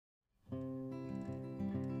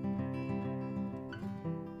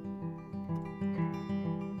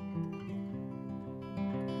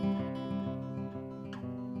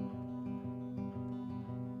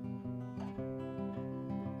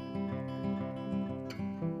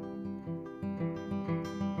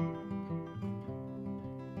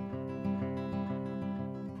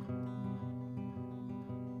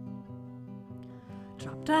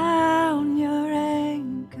Drop down your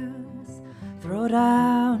anchors, throw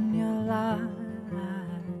down your lines.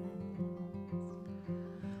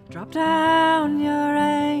 Drop down your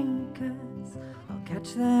anchors, I'll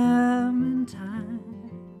catch them in time.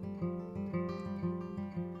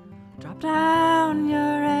 Drop down your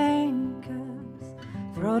anchors,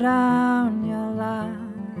 throw down your lines.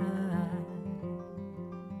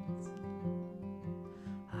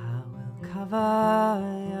 I will cover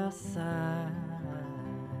your side.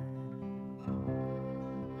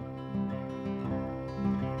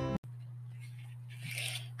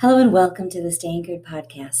 Hello and welcome to the Stay Anchored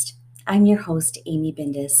podcast. I'm your host, Amy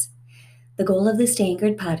Bindis. The goal of the Stay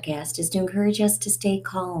Anchored podcast is to encourage us to stay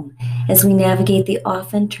calm as we navigate the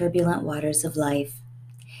often turbulent waters of life.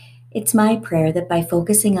 It's my prayer that by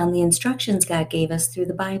focusing on the instructions God gave us through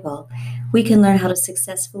the Bible, we can learn how to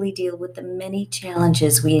successfully deal with the many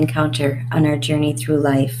challenges we encounter on our journey through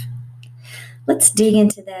life. Let's dig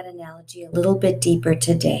into that analogy a little bit deeper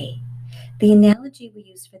today. The analogy we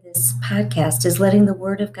use for this podcast is letting the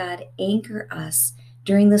Word of God anchor us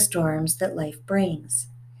during the storms that life brings.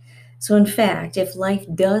 So in fact, if life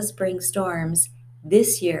does bring storms,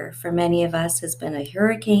 this year for many of us has been a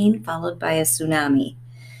hurricane followed by a tsunami.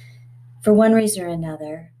 For one reason or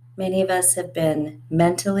another, many of us have been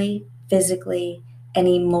mentally, physically, and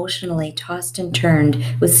emotionally tossed and turned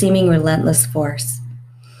with seeming relentless force.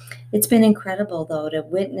 It's been incredible, though, to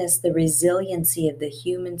witness the resiliency of the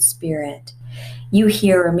human spirit. You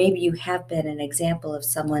hear, or maybe you have been an example of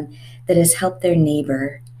someone that has helped their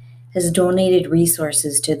neighbor, has donated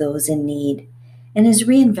resources to those in need, and has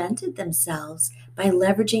reinvented themselves by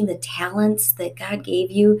leveraging the talents that God gave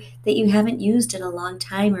you that you haven't used in a long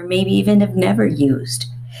time, or maybe even have never used.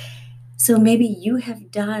 So maybe you have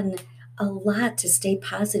done a lot to stay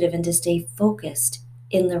positive and to stay focused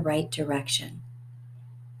in the right direction.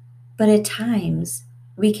 But at times,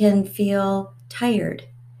 we can feel tired.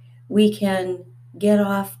 We can get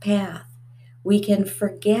off path. We can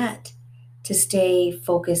forget to stay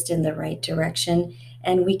focused in the right direction,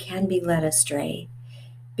 and we can be led astray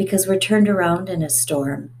because we're turned around in a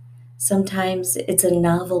storm. Sometimes it's a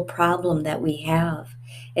novel problem that we have.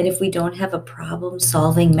 And if we don't have a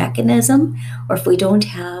problem-solving mechanism, or if we don't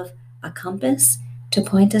have a compass to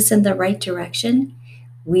point us in the right direction,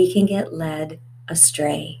 we can get led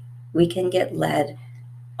astray. We can get led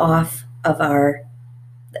off of our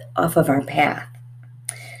path.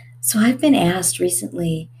 So I've been asked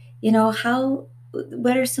recently,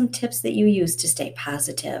 what are some tips that you use to stay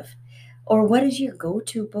positive? Or what is your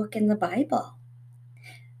go-to book in the Bible?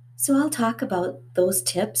 So I'll talk about those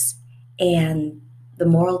tips and the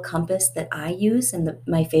moral compass that I use and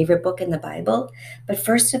my favorite book in the Bible. But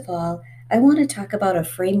first of all, I want to talk about a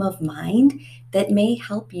frame of mind that may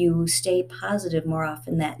help you stay positive more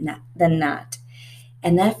often than not.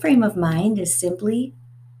 And that frame of mind is simply,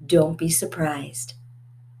 don't be surprised.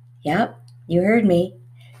 Yep, you heard me.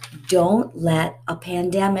 Don't let a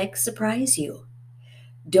pandemic surprise you.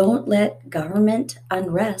 Don't let government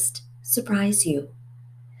unrest surprise you.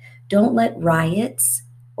 Don't let riots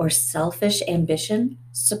or selfish ambition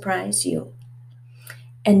surprise you.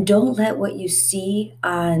 And don't let what you see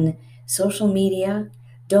on social media,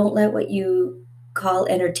 don't let what you call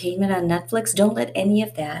entertainment on Netflix, don't let any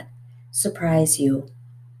of that surprise you.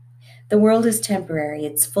 The world is temporary.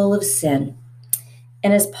 It's full of sin.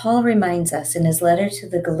 And as Paul reminds us in his letter to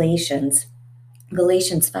the Galatians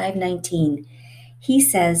 5:19, he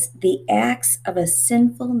says, the acts of a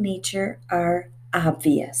sinful nature are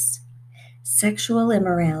obvious. Sexual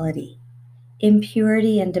immorality,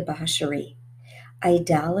 impurity and debauchery,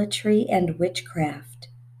 idolatry and witchcraft,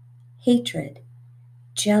 hatred,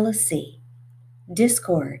 jealousy,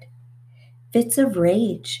 discord, fits of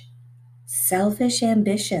rage, selfish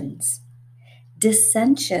ambitions,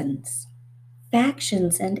 dissensions,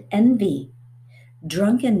 factions and envy,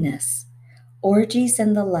 drunkenness, orgies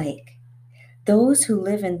and the like. Those who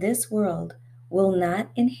live in this world will not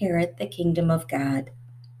inherit the kingdom of God.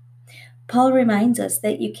 Paul reminds us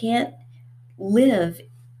that you can't live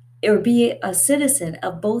or be a citizen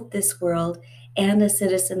of both this world and a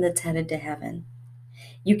citizen that's headed to heaven.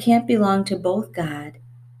 You can't belong to both God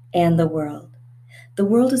and the world. The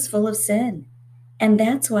world is full of sin, and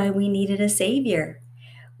that's why we needed a Savior.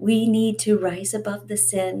 We need to rise above the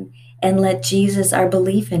sin and let Jesus, our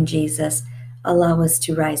belief in Jesus, allow us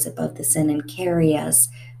to rise above the sin and carry us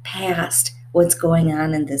past what's going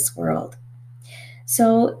on in this world.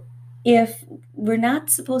 So if we're not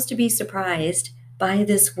supposed to be surprised by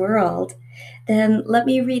this world, then let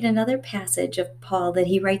me read another passage of Paul that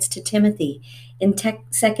he writes to Timothy in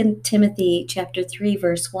 2 Timothy chapter 3,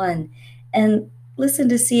 verse 1. And Listen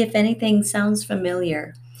to see if anything sounds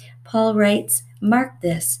familiar. Paul writes, "Mark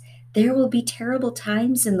this, there will be terrible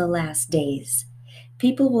times in the last days.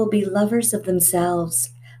 People will be lovers of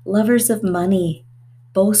themselves, lovers of money,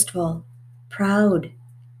 boastful, proud,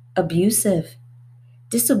 abusive,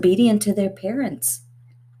 disobedient to their parents,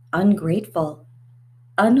 ungrateful,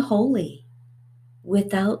 unholy,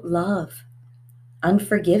 without love,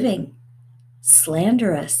 unforgiving,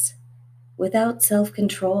 slanderous, without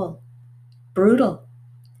self-control, brutal,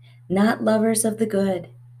 not lovers of the good,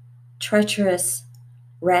 treacherous,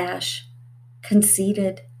 rash,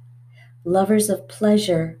 conceited, lovers of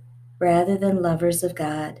pleasure rather than lovers of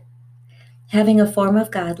God, having a form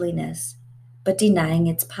of godliness, but denying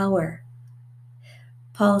its power."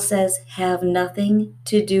 Paul says, have nothing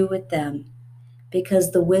to do with them,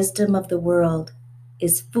 because the wisdom of the world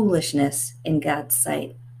is foolishness in God's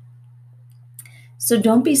sight. So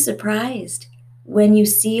don't be surprised when you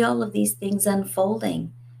see all of these things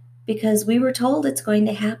unfolding, because we were told it's going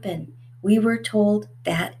to happen. We were told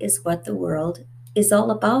that is what the world is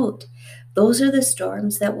all about. Those are the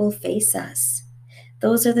storms that will face us.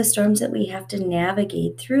 Those are the storms that we have to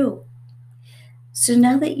navigate through. So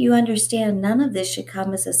now that you understand none of this should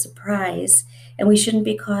come as a surprise and we shouldn't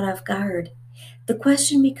be caught off guard, the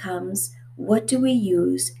question becomes, what do we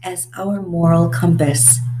use as our moral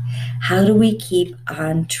compass? How do we keep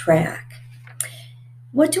on track?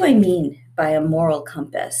 What do I mean by a moral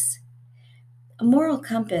compass? A moral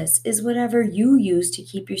compass is whatever you use to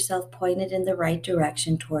keep yourself pointed in the right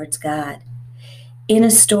direction towards God. In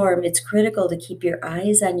a storm, it's critical to keep your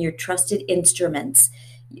eyes on your trusted instruments,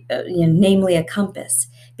 namely a compass,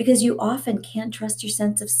 because you often can't trust your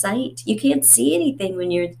sense of sight. You can't see anything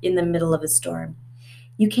when you're in the middle of a storm.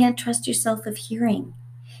 You can't trust yourself of hearing.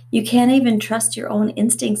 You can't even trust your own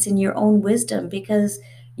instincts and your own wisdom because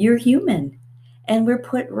you're human. And we're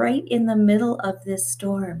put right in the middle of this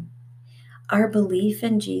storm. Our belief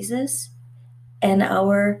in Jesus and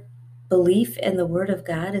our belief in the Word of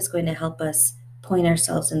God is going to help us point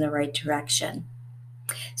ourselves in the right direction.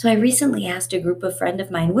 So I recently asked a group of friends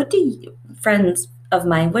of mine, what do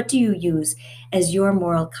you use as your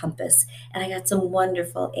moral compass? And I got some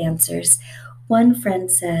wonderful answers. One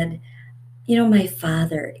friend said, my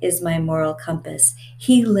father is my moral compass.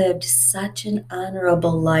 He lived such an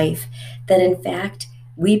honorable life that in fact,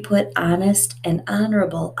 we put honest and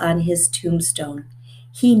honorable on his tombstone.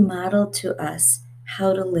 He modeled to us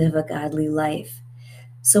how to live a godly life.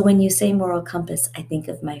 So when you say moral compass, I think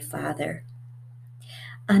of my father.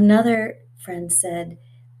 Another friend said,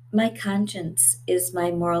 my conscience is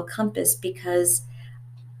my moral compass because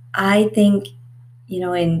I think,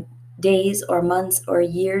 in days or months or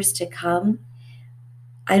years to come,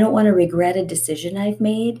 I don't want to regret a decision I've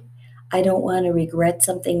made. I don't want to regret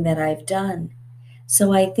something that I've done.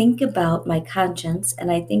 So I think about my conscience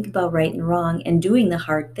and I think about right and wrong and doing the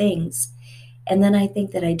hard things. And then I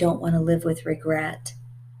think that I don't want to live with regret.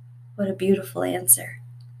 What a beautiful answer.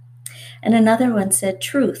 And another one said,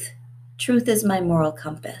 truth. Truth is my moral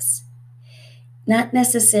compass. Not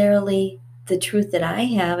necessarily the truth that I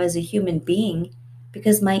have as a human being,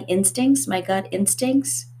 because my instincts, my gut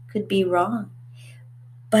instincts, could be wrong.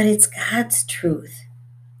 But it's God's truth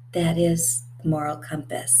that is the moral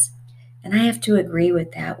compass. And I have to agree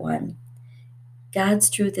with that one. God's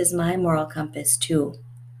truth is my moral compass too.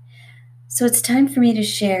 So it's time for me to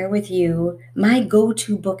share with you my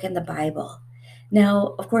go-to book in the Bible.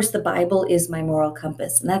 Now, of course, the Bible is my moral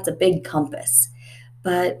compass, and that's a big compass.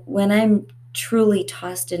 But when I'm truly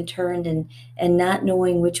tossed and turned and not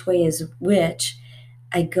knowing which way is which,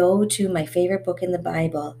 I go to my favorite book in the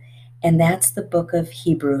Bible, and that's the book of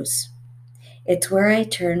Hebrews. It's where I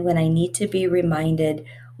turn when I need to be reminded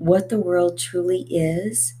what the world truly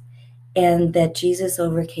is and that Jesus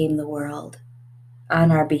overcame the world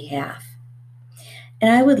on our behalf.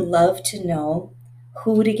 And I would love to know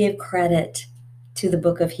who to give credit to the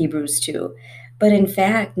book of Hebrews to, but in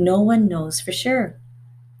fact, no one knows for sure.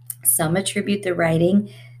 Some attribute the writing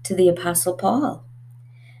to the Apostle Paul,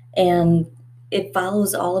 and it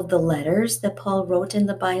follows all of the letters that Paul wrote in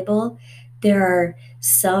the Bible. There are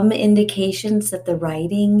some indications that the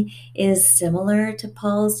writing is similar to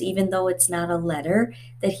Paul's, even though it's not a letter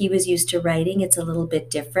that he was used to writing. It's a little bit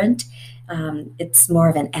different. It's more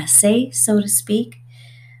of an essay, so to speak.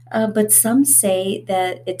 But some say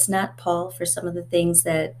that it's not Paul for some of the things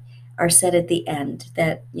that are said at the end,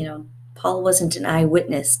 that, Paul wasn't an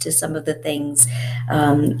eyewitness to some of the things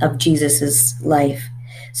of Jesus's life.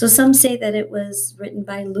 So some say that it was written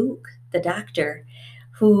by Luke, the doctor,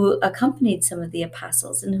 who accompanied some of the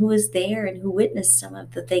apostles and who was there and who witnessed some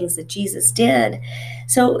of the things that Jesus did.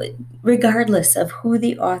 So regardless of who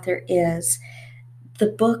the author is, The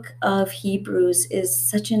book of Hebrews is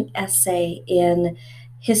such an essay in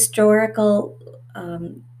historical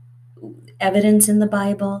evidence in the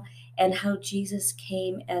Bible and how Jesus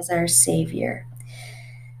came as our Savior.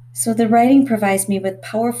 So the writing provides me with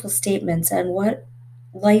powerful statements on what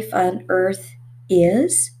life on earth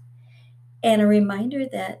is, and a reminder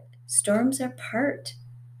that storms are part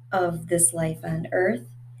of this life on earth,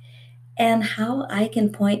 and how I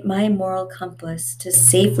can point my moral compass to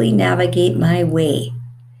safely navigate my way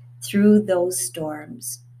through those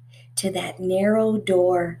storms to that narrow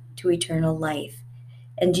door to eternal life.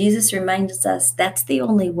 And Jesus reminds us that's the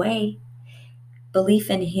only way. Belief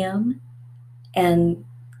in Him and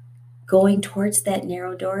going towards that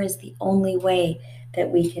narrow door is the only way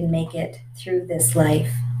that we can make it through this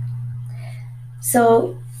life.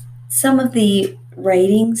 So, some of the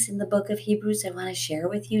writings in the book of Hebrews I want to share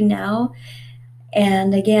with you now.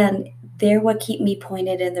 And again, they're what keep me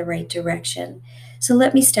pointed in the right direction. So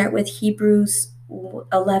let me start with Hebrews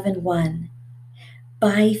 11:1.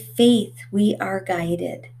 By faith we are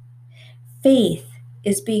guided. Faith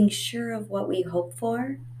is being sure of what we hope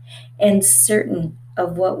for and certain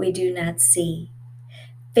of what we do not see.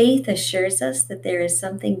 Faith assures us that there is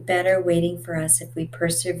something better waiting for us if we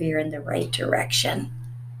persevere in the right direction.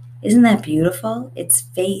 Isn't that beautiful? It's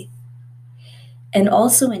faith. And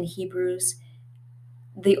also in Hebrews,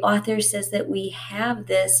 the author says that we have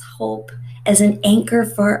this hope as an anchor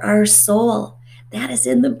for our soul. That is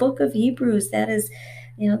in the book of Hebrews. That is,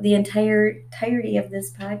 the entirety of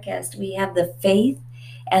this podcast. We have the faith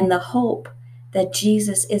and the hope that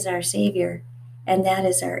Jesus is our Savior, and that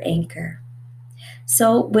is our anchor.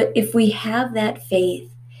 So, but if we have that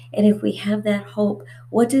faith and if we have that hope,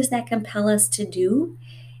 what does that compel us to do?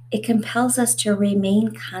 It compels us to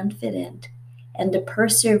remain confident and to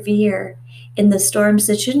persevere in the storms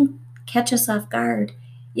that shouldn't catch us off guard.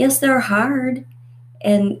 Yes, they're hard,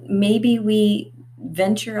 and maybe we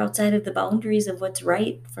venture outside of the boundaries of what's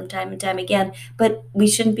right from time and time again, but we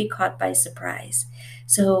shouldn't be caught by surprise.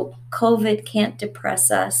 So COVID can't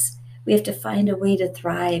depress us. We have to find a way to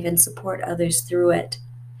thrive and support others through it.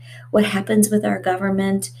 What happens with our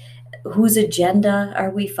government? Whose agenda are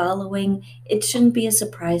we following? It shouldn't be a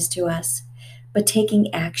surprise to us. But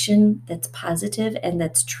taking action that's positive and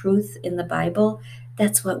that's truth in the Bible,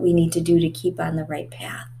 that's what we need to do to keep on the right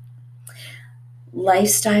path.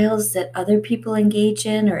 Lifestyles that other people engage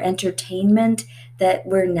in or entertainment that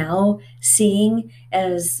we're now seeing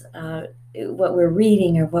as what we're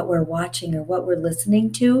reading or what we're watching or what we're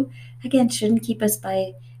listening to, again, shouldn't take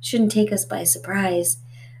us by surprise,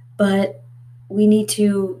 but we need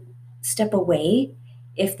to step away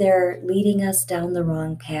if they're leading us down the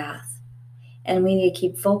wrong path. And we need to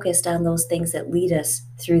keep focused on those things that lead us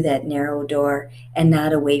through that narrow door and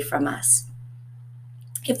not away from us.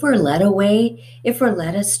 If we're led away, if we're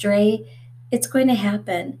led astray, it's going to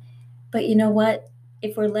happen. But you know what?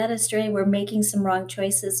 If we're led astray, we're making some wrong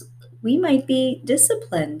choices, we might be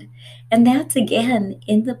disciplined. And that's again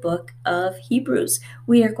in the book of Hebrews.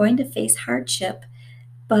 We are going to face hardship,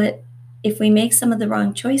 but if we make some of the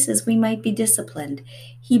wrong choices, we might be disciplined.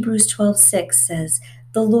 Hebrews 12:6 says,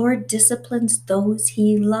 "The Lord disciplines those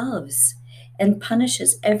He loves and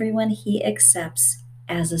punishes everyone He accepts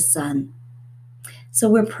as a son." So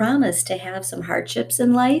we're promised to have some hardships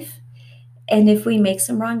in life, and if we make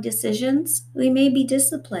some wrong decisions, we may be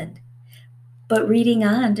disciplined. But reading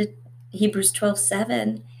on to Hebrews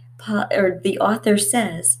 12:7, the author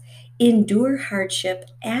says, "Endure hardship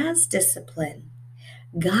as discipline.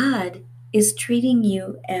 God is treating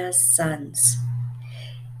you as sons."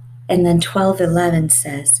 And then 12:11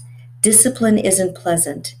 says, "Discipline isn't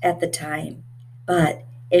pleasant at the time, but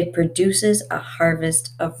it produces a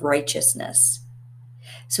harvest of righteousness."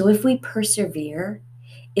 So if we persevere,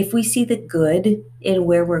 if we see the good in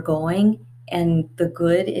where we're going and the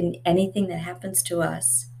good in anything that happens to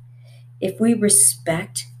us, if we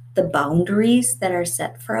respect the boundaries that are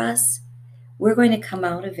set for us, we're going to come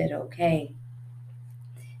out of it okay.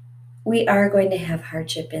 We are going to have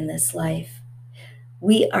hardship in this life.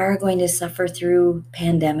 We are going to suffer through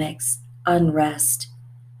pandemics, unrest,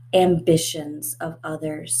 ambitions of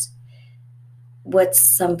others, what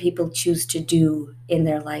some people choose to do in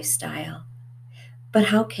their lifestyle. But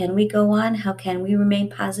how can we go on? How can we remain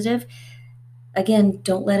positive? Again,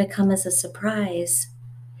 don't let it come as a surprise.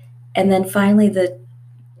 And then finally,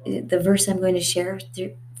 the verse I'm going to share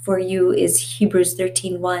for you is Hebrews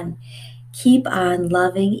 13:1. "Keep on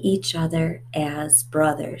loving each other as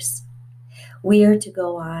brothers." We are to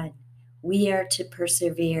go on. We are to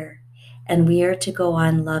persevere. And we are to go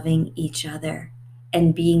on loving each other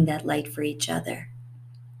and being that light for each other.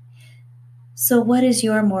 So what is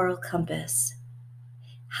your moral compass?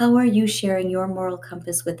 How are you sharing your moral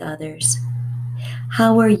compass with others?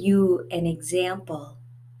 How are you an example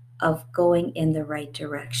of going in the right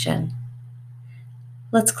direction?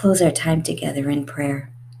 Let's close our time together in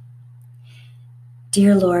prayer.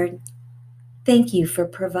 Dear Lord, thank you for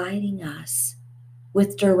providing us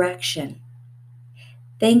with direction.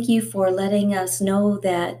 Thank you for letting us know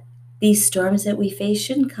that these storms that we face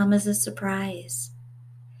shouldn't come as a surprise.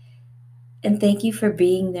 And thank you for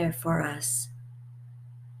being there for us.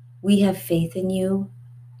 We have faith in you,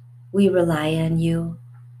 we rely on you,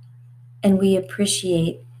 and we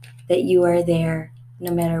appreciate that you are there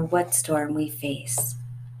no matter what storm we face.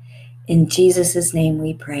 In Jesus' name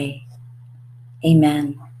we pray.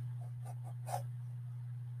 Amen.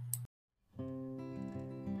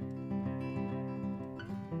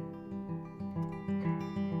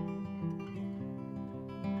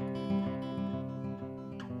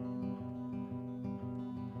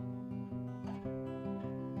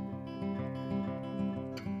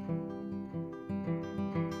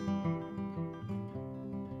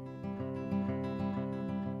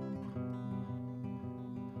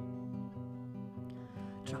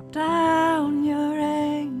 Drop down your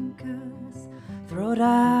anchors, throw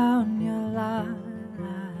down your lines.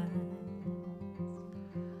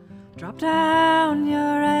 Drop down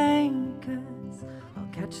your anchors, I'll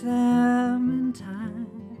catch them in time.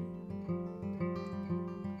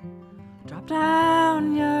 Drop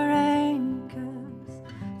down your anchors,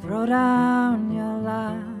 throw down your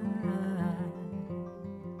lines.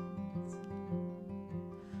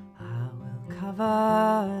 I will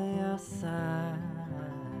cover your side.